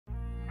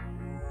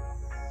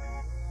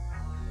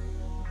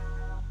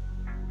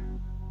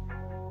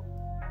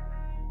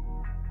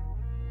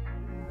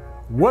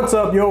What's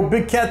up, yo?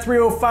 Big Cat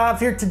 305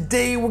 here.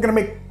 Today we're gonna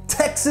make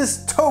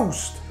Texas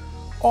toast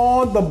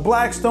on the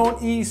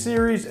Blackstone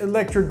E-Series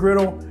Electric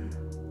Griddle.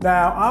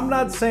 Now, I'm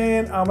not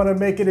saying I'm gonna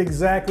make it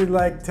exactly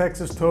like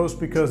Texas toast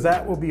because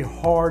that will be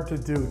hard to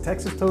do.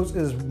 Texas toast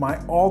is my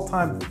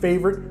all-time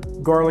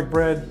favorite garlic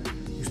bread,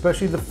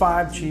 especially the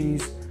 5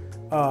 cheese.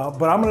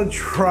 But I'm gonna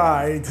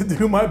try to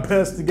do my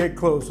best to get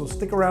close, so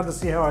stick around to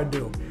see how I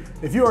do.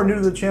 If you are new to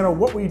the channel,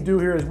 what we do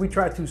here is we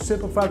try to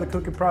simplify the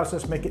cooking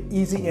process, make it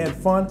easy and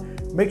fun.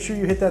 Make sure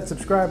you hit that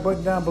subscribe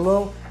button down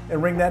below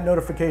and ring that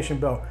notification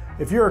bell.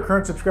 If you're a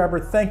current subscriber,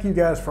 thank you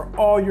guys for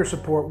all your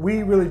support.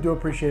 We really do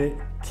appreciate it.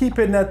 Keep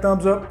hitting that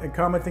thumbs up and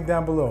commenting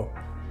down below.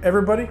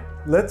 Everybody,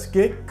 let's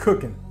get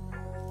cooking.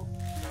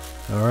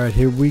 All right,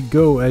 here we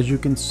go. As you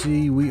can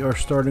see, we are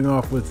starting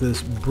off with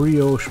this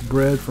brioche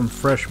bread from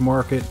Fresh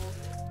Market.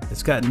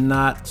 It's got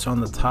knots on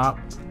the top,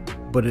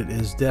 but it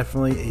is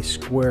definitely a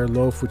square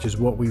loaf, which is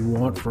what we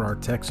want for our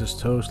Texas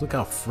toast. Look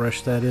how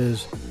fresh that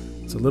is.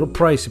 It's a little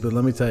pricey, but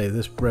let me tell you,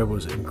 this bread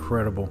was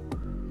incredible.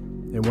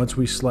 And once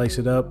we slice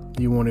it up,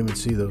 you won't even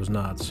see those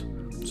knots.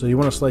 So you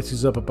want to slice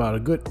these up about a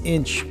good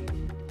inch,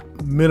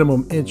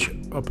 minimum inch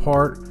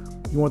apart.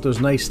 You want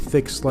those nice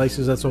thick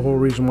slices. That's the whole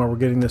reason why we're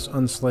getting this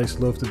unsliced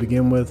loaf to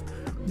begin with.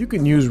 You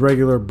can use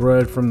regular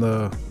bread from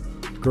the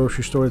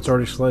grocery store that's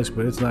already sliced,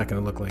 but it's not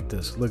going to look like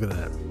this. Look at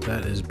that.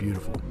 That is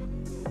beautiful.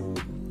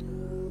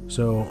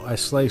 So I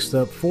sliced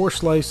up 4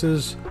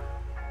 slices,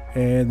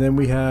 and then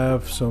we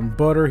have some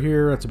butter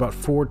here. That's about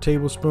 4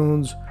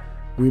 tablespoons.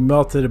 We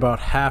melted about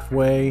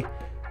halfway,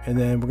 and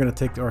then we're going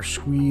to take our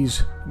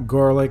squeeze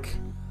garlic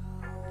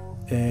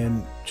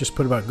and just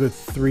put about good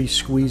 3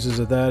 squeezes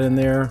of that in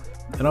there.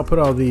 And I'll put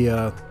all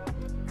the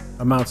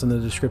amounts in the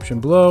description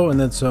below, and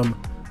then some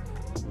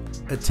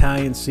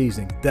Italian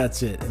seasoning.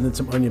 That's it. And then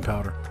some onion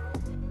powder.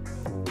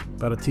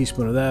 About a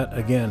teaspoon of that.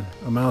 Again,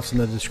 amounts in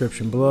the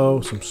description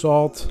below. Some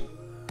salt.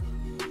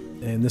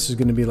 And this is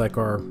going to be like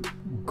our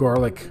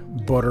garlic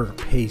butter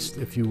paste,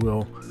 if you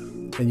will.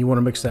 And you want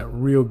to mix that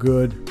real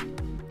good.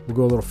 We'll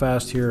go a little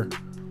fast here.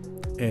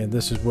 And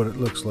this is what it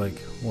looks like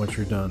once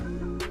you're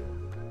done.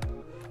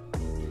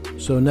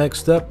 So next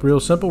step, real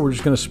simple. We're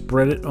just going to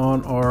spread it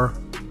on our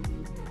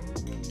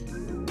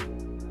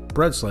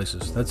bread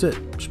slices. That's it.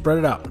 Spread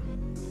it out.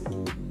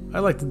 I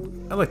like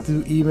to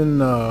do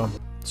even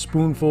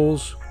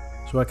spoonfuls,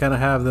 so I kind of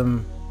have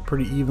them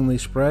pretty evenly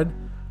spread.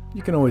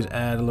 You can always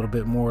add a little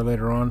bit more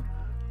later on.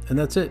 And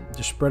that's it.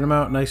 Just spread them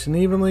out nice and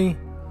evenly.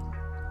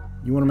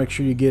 You want to make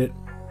sure you get it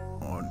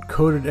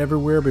coated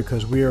everywhere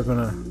because we are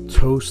going to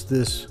toast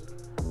this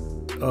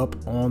up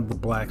on the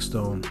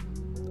Blackstone.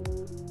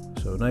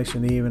 So nice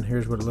and even.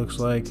 Here's what it looks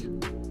like.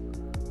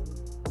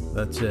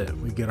 That's it.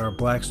 We get our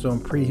Blackstone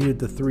preheated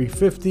to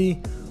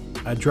 350.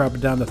 I drop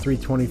it down to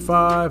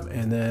 325,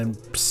 and then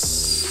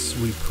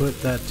we put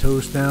that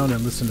toast down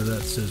and listen to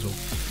that sizzle.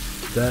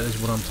 That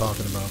is what I'm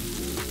talking about.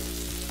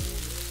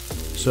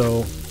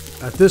 So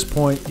at this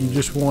point, you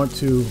just want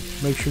to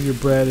make sure your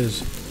bread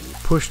is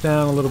pushed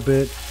down a little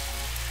bit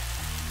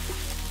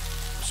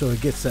so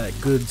it gets that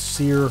good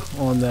sear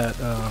on that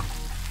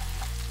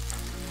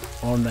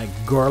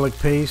garlic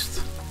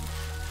paste,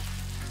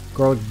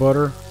 garlic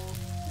butter.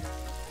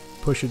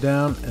 Push it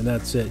down, and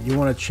that's it. You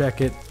want to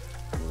check it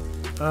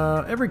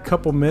every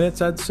couple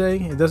minutes, I'd say.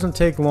 It doesn't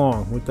take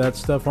long with that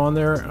stuff on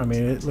there. I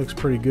mean, it looks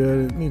pretty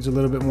good. It needs a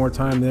little bit more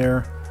time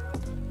there.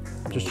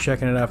 Just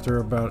checking it after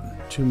about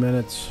 2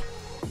 minutes.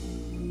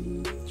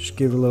 Just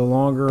give it a little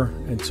longer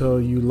until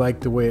you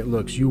like the way it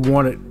looks. You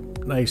want it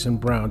nice and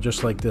brown,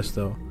 just like this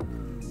though.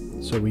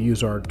 So we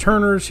use our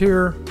turners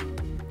here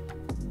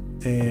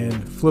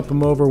and flip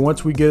them over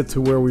once we get it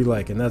to where we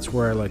like, and that's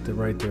where I liked it,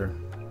 right there.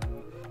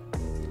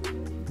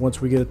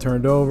 Once we get it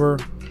turned over,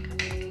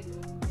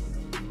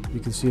 you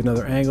can see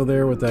another angle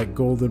there with that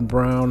golden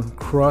brown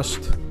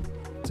crust.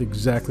 It's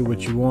exactly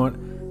what you want.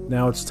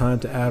 Now it's time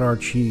to add our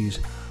cheese.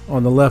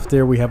 On the left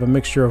there, we have a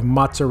mixture of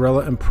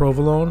mozzarella and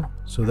provolone.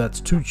 So that's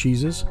 2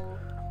 cheeses.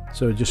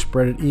 So just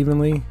spread it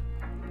evenly.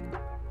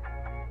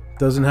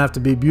 Doesn't have to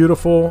be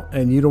beautiful,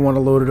 and you don't want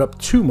to load it up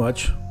too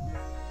much,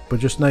 but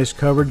just nice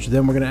coverage.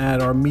 Then we're going to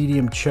add our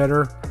medium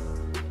cheddar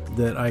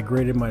that I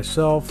grated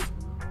myself.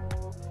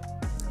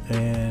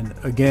 And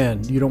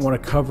again, you don't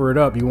want to cover it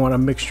up. You want a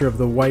mixture of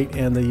the white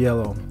and the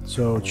yellow.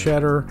 So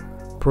cheddar,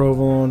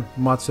 provolone,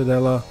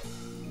 mozzarella,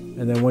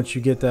 and then once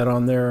you get that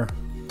on there,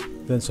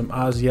 then some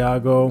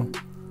Asiago,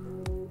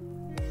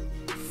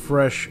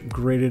 fresh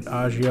grated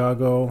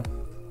Asiago,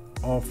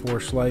 all 4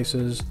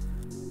 slices,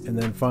 and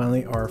then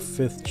finally our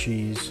 5th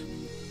cheese,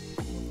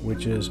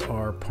 which is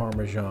our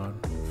Parmesan,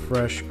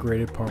 fresh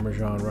grated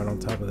Parmesan right on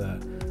top of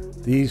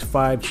that. These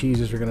 5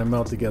 cheeses are going to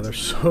melt together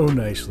so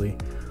nicely.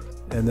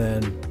 And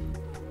then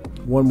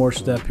one more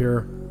step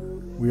here,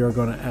 we are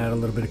going to add a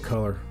little bit of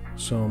color.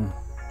 Some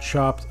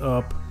chopped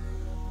up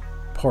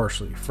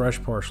parsley,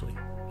 fresh parsley.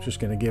 Just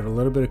going to give it a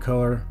little bit of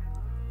color,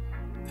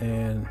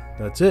 and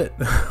that's it.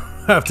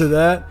 After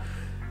that,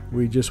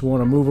 we just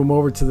want to move them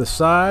over to the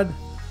side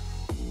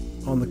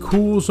on the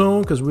cool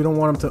zone because we don't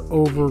want them to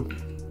over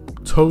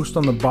toast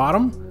on the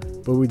bottom.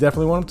 but we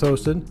definitely want them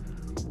toasted.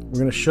 We're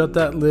gonna shut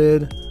that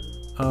lid,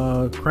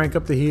 crank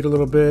up the heat a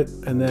little bit,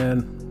 and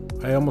then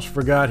I almost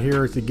forgot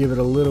here to give it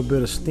a little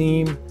bit of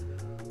steam.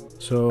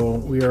 So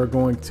we are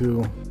going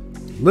to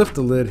lift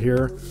the lid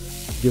here,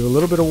 give a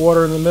little bit of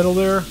water in the middle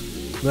there,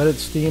 let it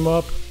steam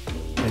up,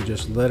 and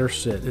just let her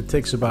sit. It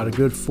takes about a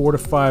good 4 to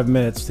 5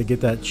 minutes to get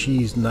that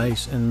cheese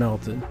nice and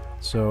melted.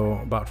 So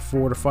about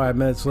 4 to 5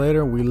 minutes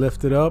later, we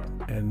lift it up,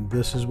 and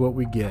this is what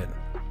we get.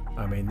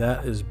 I mean,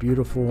 that is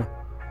beautiful.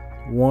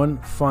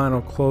 One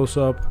final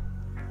close-up.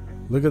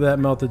 Look at that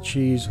melted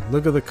cheese.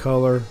 Look at the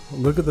color.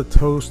 Look at the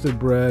toasted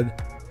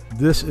bread.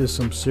 This is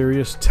some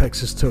serious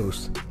Texas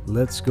toast.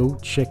 Let's go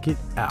check it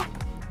out.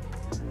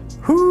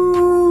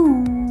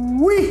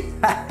 Hoo-wee!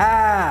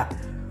 Ha-ha!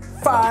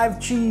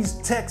 5 cheese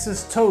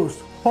Texas toast,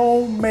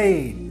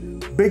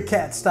 homemade, Big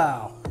Cat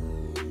style.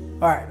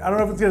 All right, I don't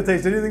know if it's gonna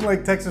taste anything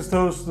like Texas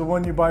toast, the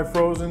one you buy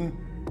frozen.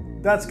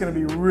 That's gonna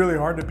be really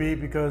hard to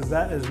beat because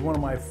that is one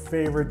of my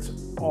favorites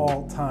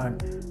all time.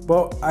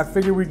 But I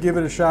figured we'd give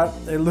it a shot.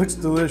 It looks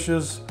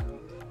delicious,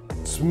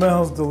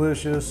 smells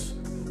delicious,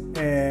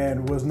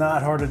 and was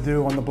not hard to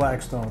do on the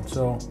Blackstone.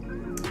 So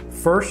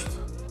first,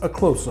 a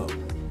close-up.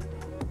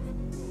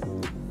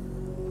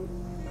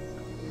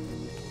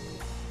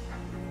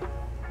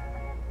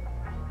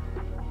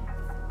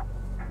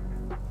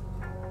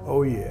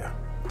 Oh yeah.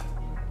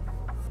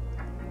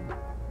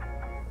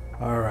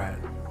 All right.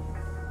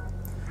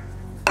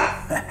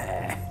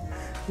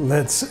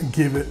 Let's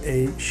give it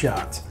a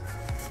shot.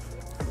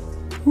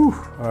 Whew.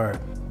 All right.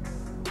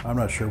 I'm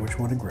not sure which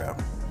one to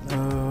grab.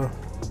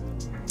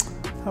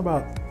 How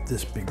about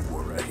this big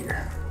boy right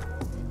here?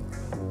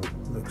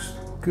 Looks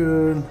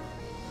good.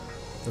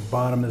 The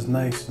bottom is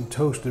nice and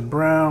toasted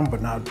brown,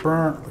 but not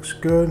burnt. Looks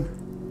good.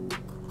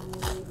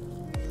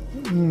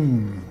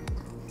 Mmm.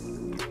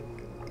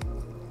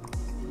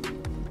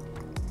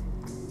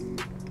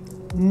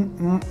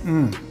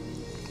 Mm-mm-mm.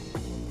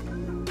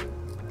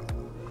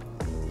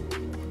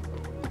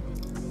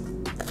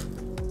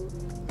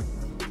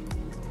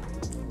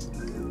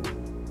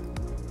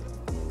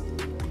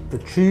 The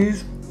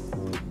cheese,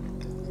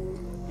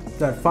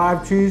 that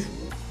 5 cheese,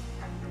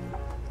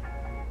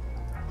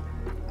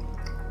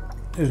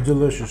 is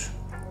delicious.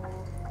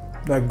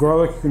 That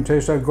garlic, you can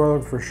taste that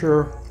garlic for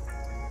sure.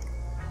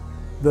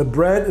 The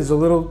bread is a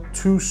little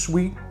too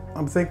sweet,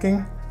 I'm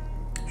thinking.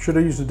 Should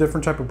have used a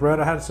different type of bread.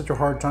 I had such a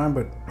hard time,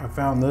 but I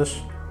found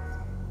this.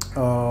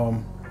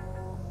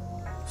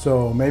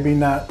 So maybe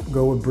not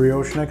go with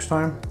brioche next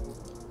time,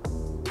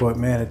 but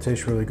man, it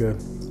tastes really good.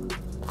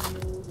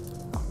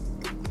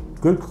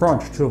 Good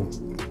crunch too.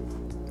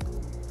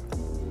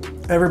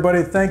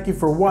 Everybody, thank you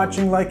for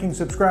watching, liking,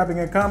 subscribing,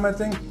 and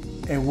commenting,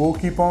 and we'll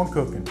keep on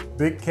cooking.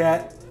 Big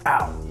Cat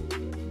out.